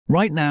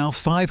Right now,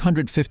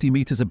 550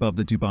 meters above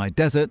the Dubai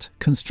desert,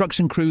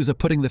 construction crews are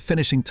putting the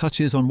finishing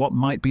touches on what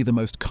might be the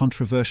most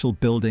controversial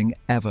building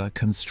ever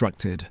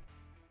constructed.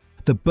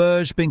 The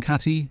Burj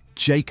Binghatti,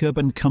 Jacob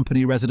and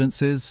Company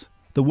residences,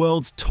 the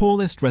world's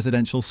tallest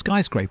residential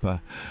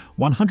skyscraper,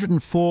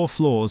 104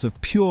 floors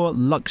of pure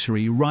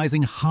luxury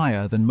rising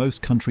higher than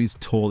most countries'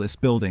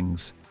 tallest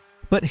buildings.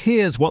 But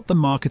here's what the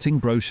marketing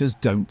brochures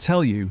don't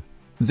tell you.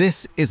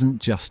 This isn't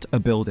just a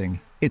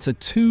building. It's a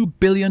 $2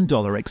 billion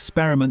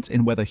experiment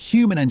in whether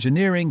human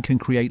engineering can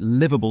create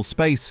livable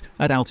space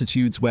at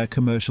altitudes where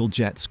commercial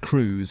jets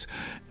cruise.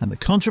 And the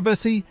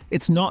controversy?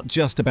 It's not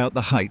just about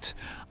the height.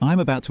 I'm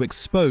about to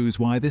expose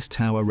why this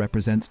tower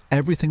represents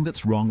everything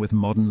that's wrong with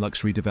modern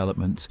luxury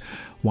development,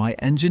 why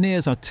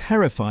engineers are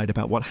terrified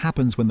about what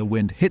happens when the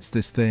wind hits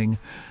this thing,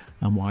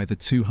 and why the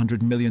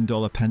 $200 million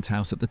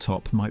penthouse at the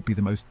top might be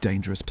the most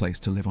dangerous place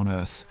to live on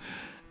Earth.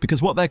 Because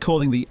what they're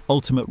calling the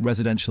ultimate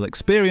residential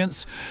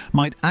experience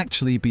might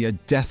actually be a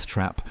death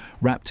trap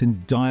wrapped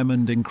in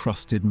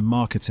diamond-encrusted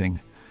marketing.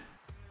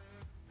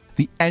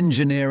 The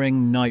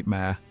engineering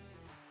nightmare.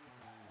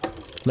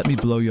 Let me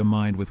blow your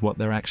mind with what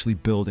they're actually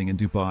building in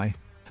Dubai.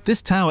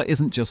 This tower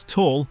isn't just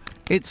tall,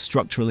 it's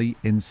structurally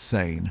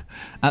insane.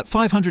 At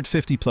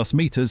 550 plus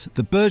meters,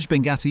 the Burj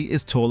Binghatti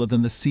is taller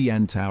than the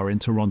CN Tower in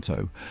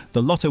Toronto,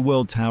 the Lotte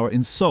World Tower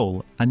in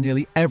Seoul, and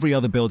nearly every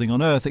other building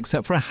on Earth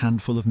except for a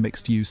handful of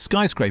mixed-use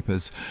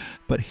skyscrapers.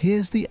 But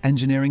here's the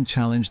engineering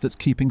challenge that's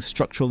keeping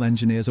structural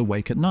engineers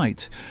awake at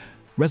night.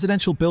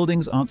 Residential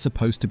buildings aren't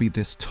supposed to be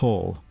this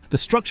tall. The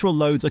structural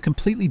loads are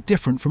completely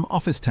different from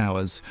office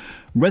towers.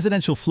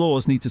 Residential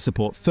floors need to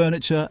support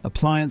furniture,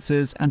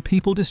 appliances, and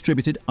people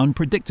distributed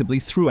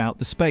unpredictably throughout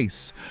the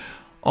space.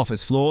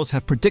 Office floors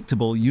have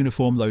predictable,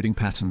 uniform loading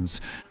patterns.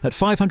 At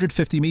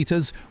 550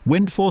 meters,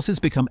 wind forces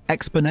become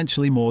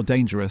exponentially more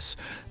dangerous.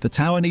 The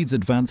tower needs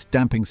advanced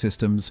damping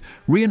systems,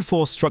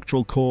 reinforced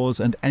structural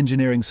cores, and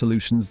engineering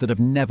solutions that have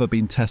never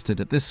been tested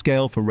at this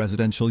scale for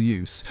residential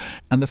use.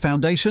 And the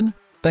foundation?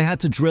 They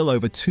had to drill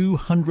over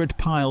 200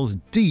 piles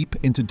deep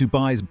into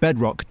Dubai's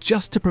bedrock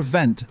just to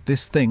prevent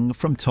this thing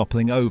from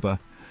toppling over.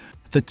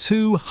 The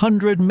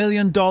 $200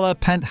 million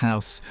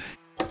penthouse.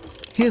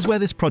 Here's where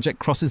this project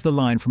crosses the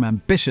line from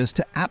ambitious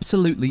to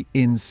absolutely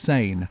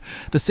insane.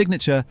 The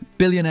signature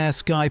Billionaire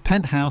Sky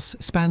penthouse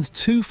spans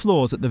 2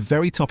 floors at the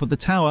very top of the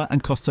tower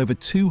and costs over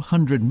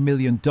 $200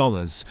 million.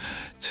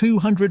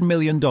 $200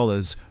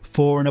 million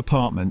for an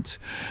apartment.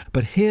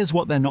 But here's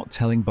what they're not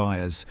telling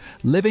buyers.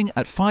 Living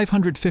at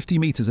 550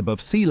 meters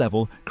above sea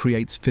level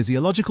creates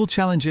physiological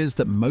challenges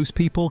that most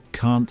people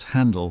can't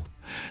handle.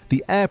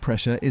 The air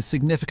pressure is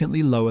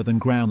significantly lower than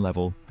ground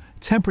level.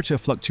 Temperature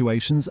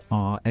fluctuations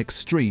are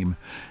extreme,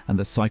 and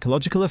the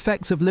psychological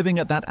effects of living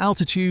at that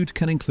altitude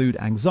can include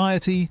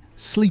anxiety,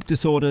 sleep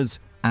disorders,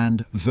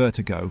 and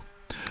vertigo.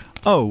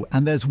 Oh,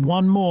 and there's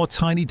one more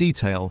tiny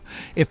detail.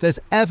 If there's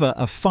ever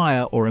a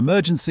fire or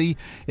emergency,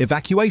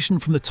 evacuation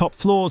from the top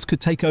floors could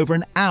take over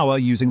an hour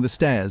using the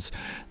stairs.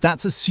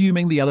 That's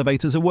assuming the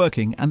elevators are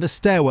working and the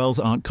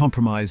stairwells aren't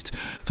compromised.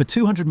 For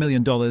 $200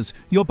 million,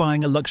 you're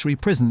buying a luxury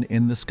prison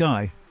in the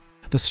sky.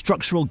 The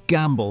structural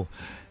gamble.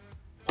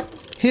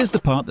 Here's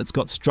the part that's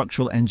got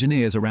structural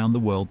engineers around the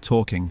world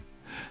talking.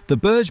 The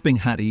Burj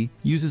Binghatti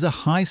uses a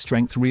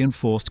high-strength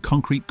reinforced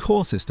concrete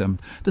core system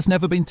that's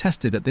never been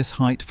tested at this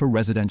height for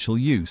residential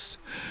use.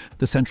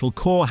 The central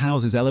core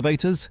houses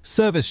elevators,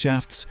 service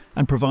shafts,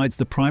 and provides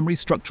the primary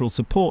structural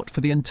support for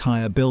the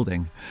entire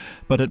building.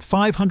 But at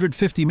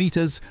 550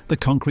 meters, the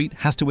concrete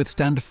has to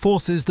withstand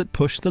forces that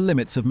push the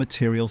limits of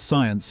material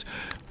science.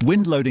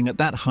 Wind loading at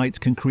that height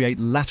can create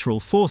lateral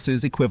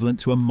forces equivalent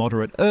to a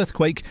moderate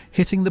earthquake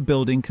hitting the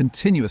building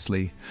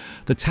continuously.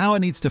 The tower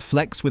needs to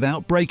flex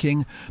without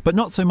breaking, but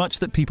not so much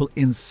that people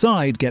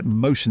inside get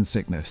motion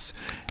sickness.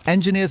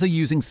 Engineers are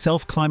using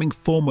self-climbing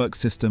formwork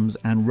systems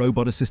and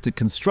robot-assisted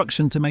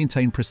construction to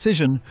maintain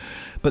precision,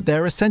 but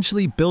they're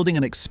essentially building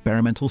an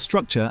experimental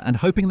structure and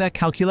hoping their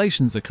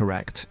calculations are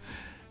correct.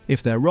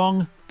 If they're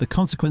wrong, the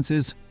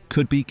consequences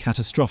could be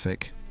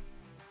catastrophic.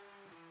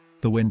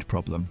 The wind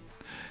problem.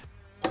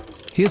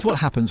 Here's what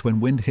happens when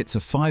wind hits a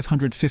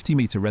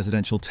 550-meter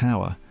residential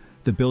tower.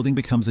 The building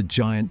becomes a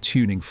giant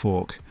tuning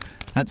fork.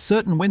 At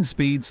certain wind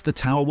speeds, the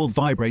tower will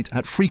vibrate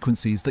at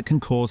frequencies that can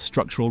cause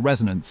structural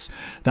resonance.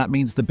 That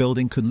means the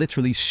building could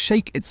literally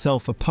shake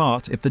itself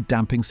apart if the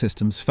damping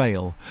systems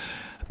fail.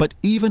 But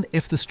even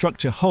if the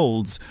structure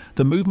holds,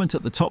 the movement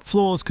at the top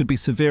floors could be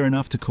severe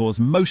enough to cause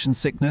motion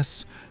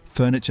sickness,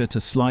 furniture to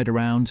slide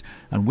around,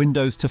 and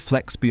windows to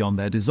flex beyond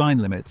their design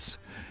limits.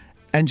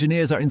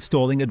 Engineers are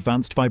installing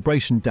advanced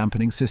vibration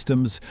dampening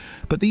systems,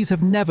 but these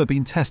have never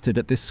been tested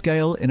at this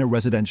scale in a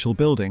residential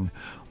building.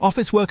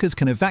 Office workers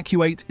can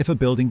evacuate if a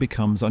building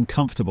becomes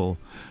uncomfortable.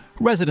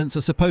 Residents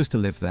are supposed to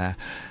live there.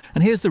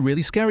 And here's the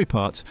really scary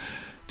part.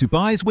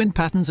 Dubai's wind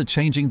patterns are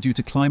changing due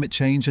to climate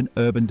change and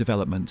urban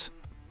development.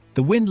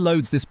 The wind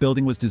loads this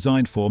building was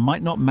designed for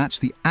might not match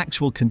the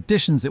actual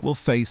conditions it will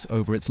face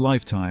over its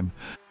lifetime.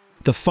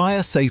 The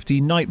fire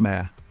safety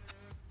nightmare.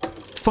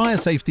 Fire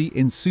safety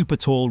in super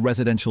tall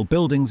residential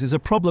buildings is a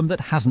problem that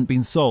hasn't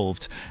been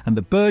solved, and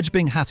the Burj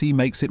Binghatti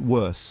makes it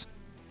worse.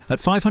 At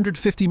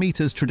 550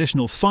 meters,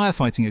 traditional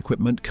firefighting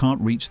equipment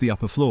can't reach the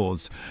upper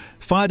floors.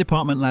 Fire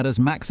department ladders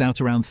max out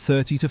around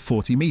 30 to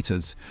 40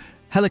 meters.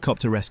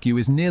 Helicopter rescue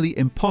is nearly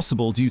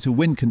impossible due to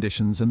wind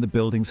conditions and the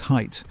building's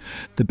height.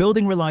 The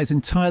building relies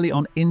entirely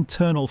on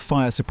internal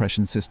fire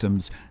suppression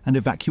systems and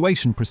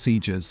evacuation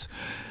procedures.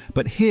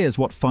 But here's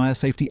what fire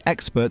safety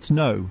experts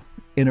know.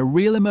 In a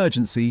real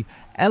emergency,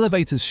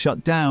 elevators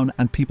shut down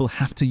and people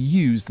have to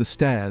use the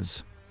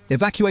stairs.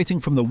 Evacuating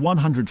from the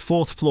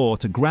 104th floor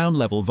to ground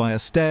level via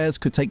stairs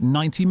could take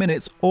 90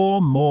 minutes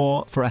or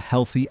more for a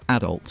healthy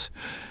adult.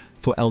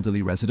 For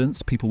elderly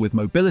residents, people with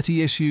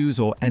mobility issues,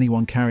 or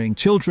anyone carrying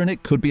children,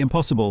 it could be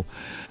impossible.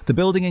 The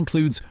building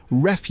includes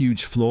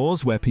refuge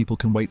floors where people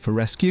can wait for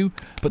rescue,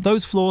 but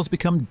those floors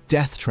become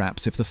death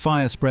traps if the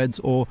fire spreads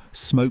or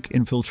smoke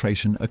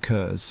infiltration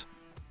occurs.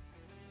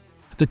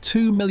 The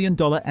 $2 million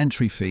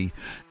entry fee.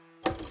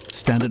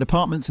 Standard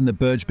apartments in the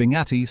Burj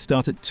Binghatti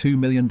start at $2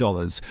 million.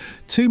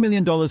 $2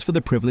 million for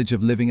the privilege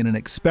of living in an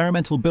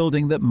experimental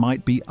building that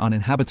might be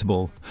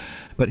uninhabitable.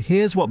 But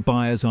here's what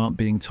buyers aren't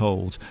being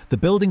told. The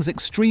building's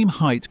extreme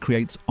height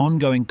creates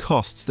ongoing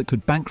costs that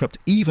could bankrupt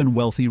even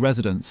wealthy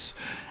residents.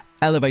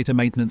 Elevator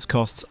maintenance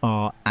costs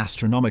are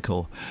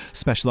astronomical.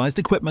 Specialized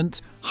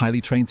equipment, highly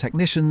trained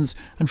technicians,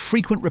 and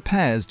frequent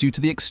repairs due to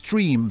the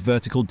extreme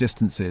vertical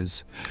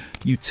distances.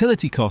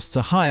 Utility costs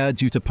are higher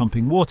due to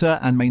pumping water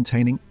and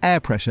maintaining air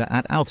pressure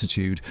at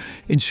altitude.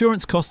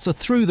 Insurance costs are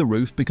through the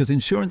roof because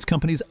insurance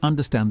companies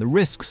understand the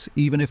risks,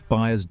 even if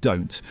buyers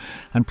don't.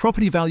 And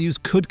property values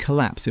could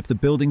collapse if the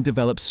building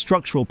develops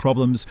structural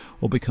problems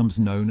or becomes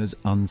known as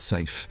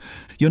unsafe.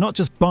 You're not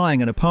just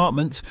buying an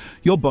apartment,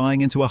 you're buying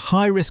into a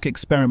high-risk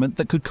experiment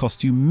that could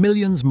cost you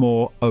millions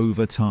more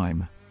over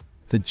time.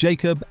 The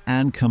Jacob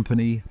 &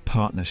 Company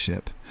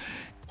Partnership.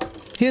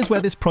 Here's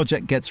where this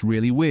project gets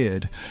really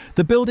weird.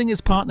 The building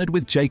is partnered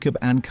with Jacob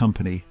 &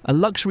 Company, a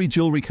luxury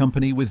jewelry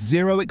company with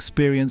zero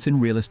experience in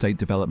real estate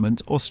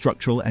development or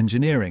structural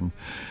engineering.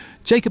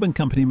 Jacob &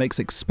 Company makes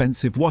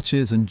expensive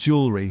watches and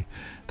jewelry.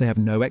 They have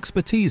no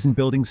expertise in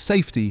building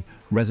safety,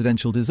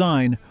 residential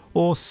design,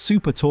 or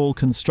super tall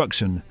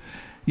construction.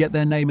 Yet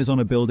their name is on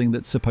a building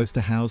that's supposed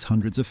to house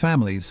hundreds of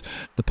families.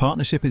 The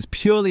partnership is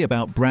purely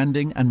about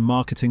branding and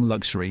marketing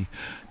luxury,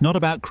 not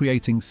about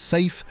creating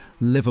safe,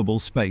 livable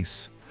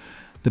space.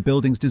 The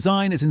building's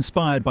design is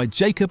inspired by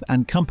Jacob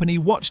 & Company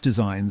watch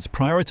designs,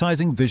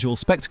 prioritizing visual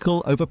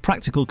spectacle over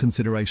practical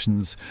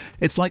considerations.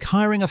 It's like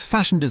hiring a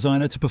fashion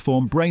designer to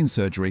perform brain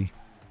surgery.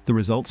 The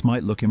results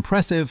might look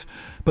impressive,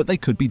 but they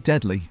could be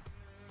deadly.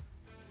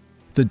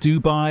 The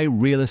Dubai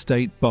real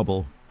estate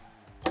bubble.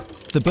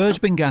 The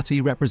Burj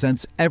Binghatti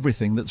represents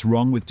everything that's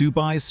wrong with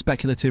Dubai's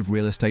speculative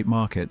real estate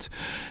market.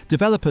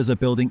 Developers are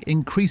building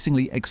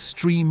increasingly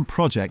extreme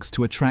projects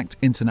to attract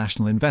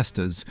international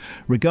investors,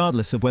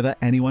 regardless of whether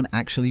anyone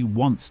actually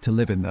wants to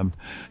live in them.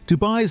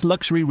 Dubai's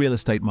luxury real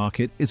estate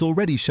market is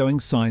already showing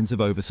signs of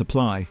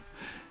oversupply.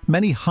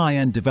 Many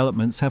high-end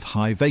developments have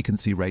high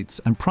vacancy rates,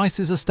 and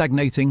prices are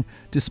stagnating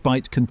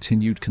despite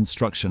continued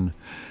construction.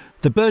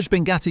 The Burj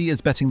Binghatti is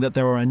betting that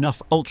there are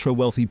enough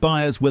ultra-wealthy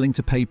buyers willing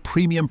to pay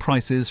premium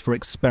prices for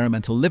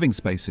experimental living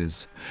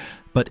spaces.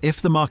 But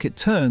if the market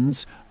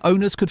turns,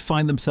 owners could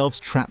find themselves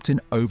trapped in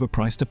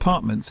overpriced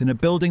apartments in a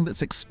building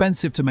that's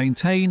expensive to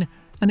maintain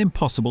and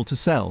impossible to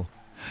sell.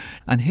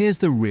 And here's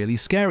the really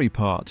scary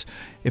part.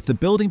 If the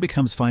building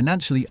becomes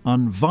financially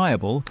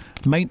unviable,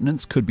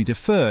 maintenance could be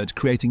deferred,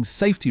 creating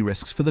safety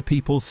risks for the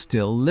people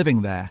still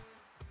living there.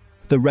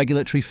 The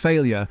regulatory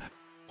failure.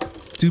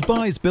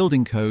 Dubai's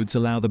building codes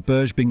allow the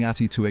Burj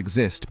Binghatti to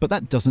exist, but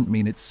that doesn't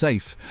mean it's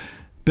safe.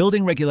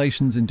 Building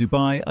regulations in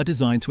Dubai are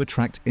designed to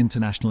attract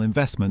international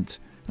investment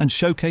and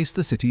showcase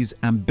the city's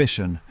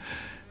ambition.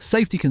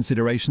 Safety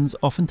considerations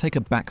often take a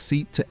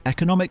backseat to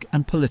economic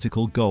and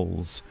political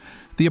goals.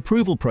 The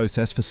approval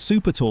process for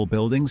super tall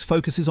buildings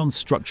focuses on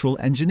structural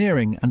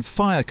engineering and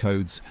fire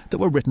codes that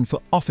were written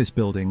for office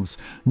buildings,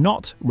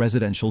 not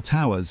residential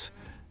towers.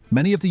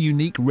 Many of the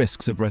unique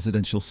risks of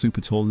residential super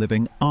tall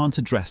living aren't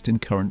addressed in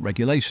current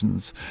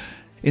regulations.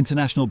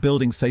 International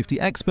building safety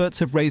experts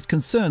have raised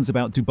concerns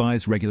about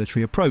Dubai's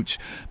regulatory approach,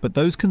 but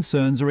those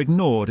concerns are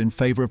ignored in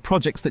favor of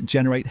projects that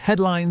generate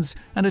headlines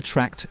and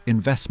attract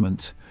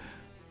investment.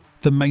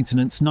 The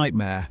maintenance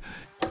nightmare.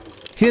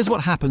 Here's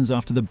what happens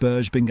after the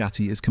Burj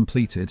Binghatti is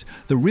completed.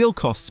 The real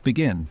costs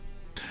begin.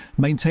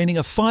 Maintaining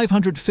a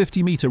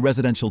 550-meter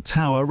residential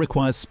tower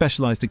requires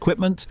specialized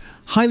equipment,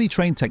 highly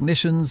trained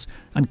technicians,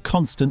 and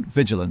constant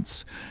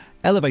vigilance.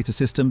 Elevator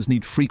systems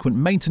need frequent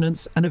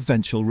maintenance and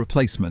eventual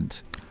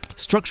replacement.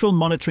 Structural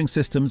monitoring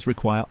systems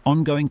require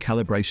ongoing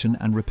calibration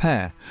and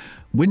repair.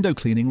 Window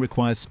cleaning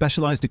requires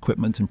specialized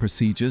equipment and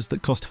procedures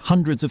that cost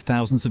hundreds of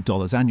thousands of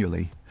dollars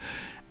annually.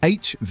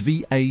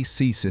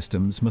 HVAC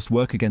systems must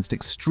work against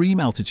extreme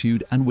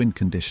altitude and wind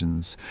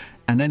conditions,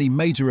 and any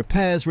major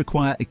repairs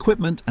require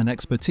equipment and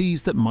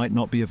expertise that might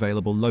not be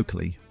available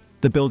locally.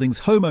 The building's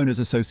homeowners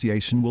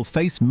association will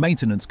face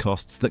maintenance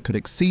costs that could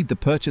exceed the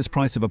purchase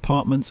price of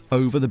apartments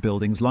over the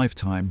building's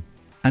lifetime.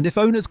 And if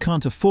owners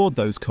can't afford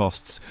those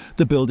costs,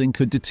 the building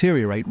could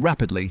deteriorate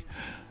rapidly.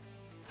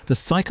 The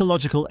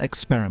psychological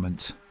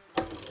experiment.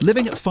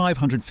 Living at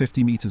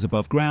 550 meters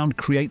above ground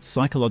creates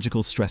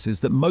psychological stresses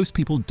that most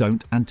people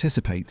don't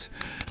anticipate.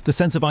 The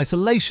sense of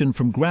isolation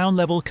from ground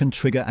level can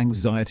trigger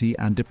anxiety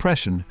and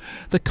depression.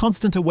 The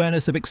constant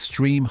awareness of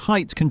extreme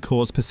height can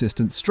cause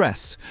persistent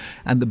stress.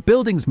 And the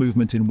building's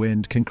movement in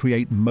wind can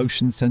create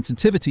motion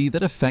sensitivity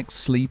that affects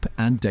sleep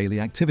and daily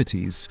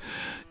activities.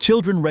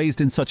 Children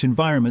raised in such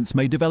environments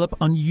may develop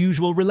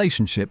unusual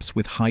relationships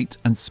with height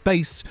and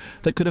space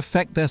that could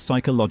affect their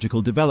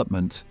psychological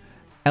development.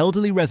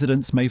 Elderly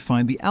residents may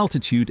find the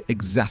altitude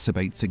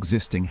exacerbates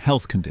existing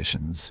health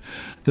conditions.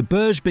 The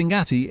Burj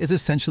Binghatti is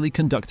essentially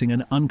conducting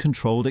an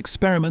uncontrolled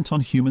experiment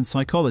on human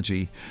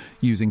psychology,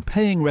 using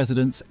paying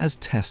residents as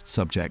test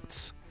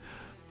subjects.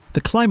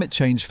 The climate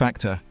change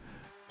factor.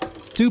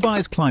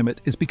 Dubai's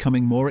climate is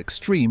becoming more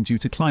extreme due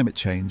to climate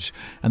change,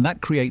 and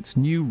that creates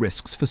new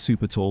risks for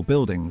super tall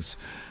buildings.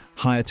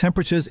 Higher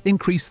temperatures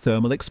increase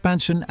thermal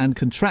expansion and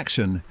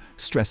contraction,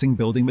 stressing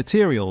building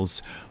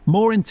materials.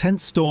 More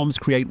intense storms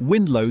create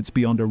wind loads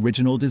beyond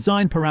original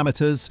design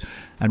parameters,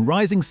 and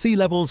rising sea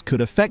levels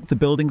could affect the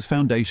building's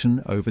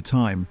foundation over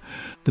time.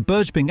 The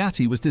Burj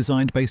Binghatti was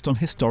designed based on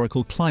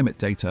historical climate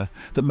data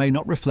that may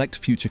not reflect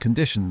future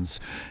conditions.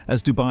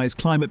 As Dubai's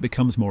climate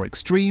becomes more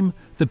extreme,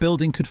 the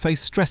building could face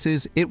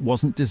stresses it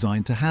wasn't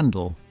designed to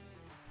handle.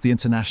 The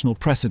international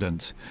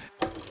precedent.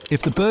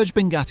 If the Burj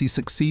Binghatti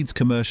succeeds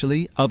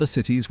commercially, other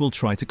cities will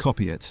try to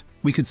copy it.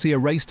 We could see a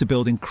race to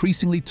build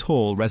increasingly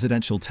tall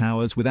residential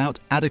towers without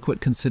adequate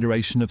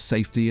consideration of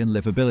safety and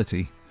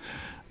livability.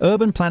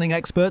 Urban planning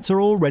experts are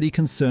already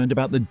concerned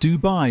about the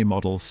Dubai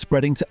model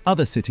spreading to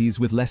other cities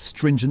with less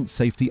stringent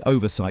safety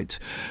oversight.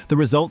 The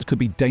result could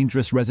be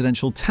dangerous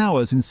residential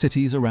towers in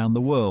cities around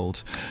the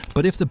world.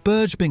 But if the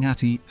Burj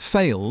Binghatti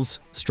fails,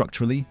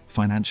 structurally,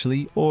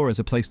 financially, or as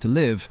a place to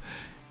live,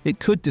 it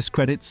could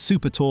discredit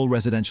super-tall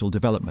residential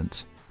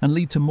development and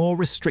lead to more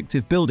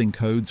restrictive building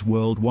codes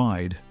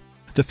worldwide.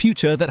 The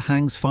future that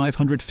hangs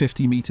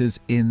 550 meters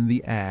in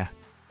the air.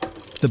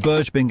 The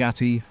Burj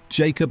Binghatti,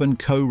 Jacob &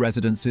 Co.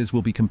 residences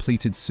will be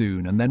completed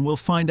soon, and then we'll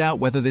find out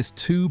whether this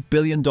 $2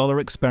 billion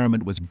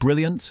experiment was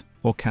brilliant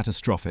or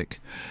catastrophic.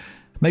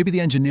 Maybe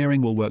the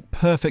engineering will work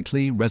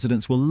perfectly,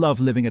 residents will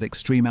love living at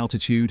extreme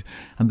altitude,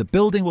 and the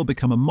building will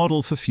become a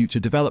model for future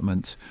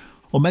development.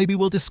 Or maybe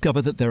we'll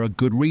discover that there are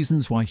good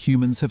reasons why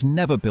humans have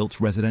never built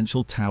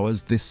residential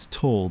towers this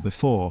tall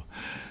before.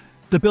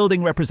 The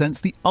building represents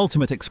the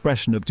ultimate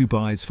expression of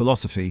Dubai's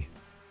philosophy.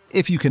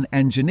 If you can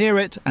engineer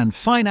it and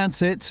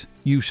finance it,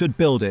 you should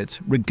build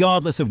it,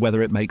 regardless of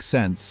whether it makes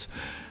sense.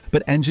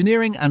 But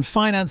engineering and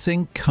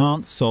financing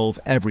can't solve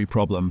every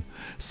problem.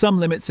 Some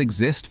limits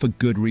exist for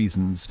good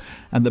reasons,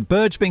 and the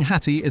Burj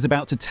Binghatti is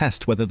about to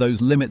test whether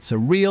those limits are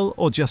real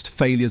or just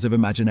failures of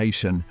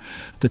imagination.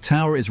 The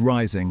tower is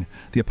rising,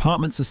 the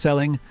apartments are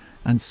selling,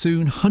 and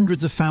soon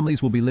hundreds of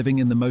families will be living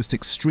in the most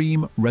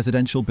extreme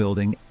residential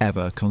building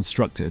ever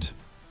constructed.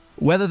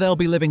 Whether they'll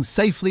be living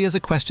safely is a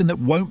question that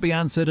won't be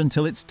answered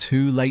until it's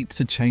too late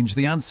to change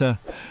the answer.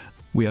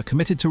 We are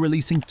committed to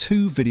releasing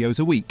 2 videos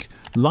a week.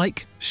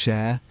 Like,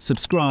 share,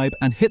 subscribe,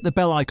 and hit the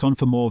bell icon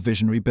for more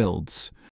visionary builds.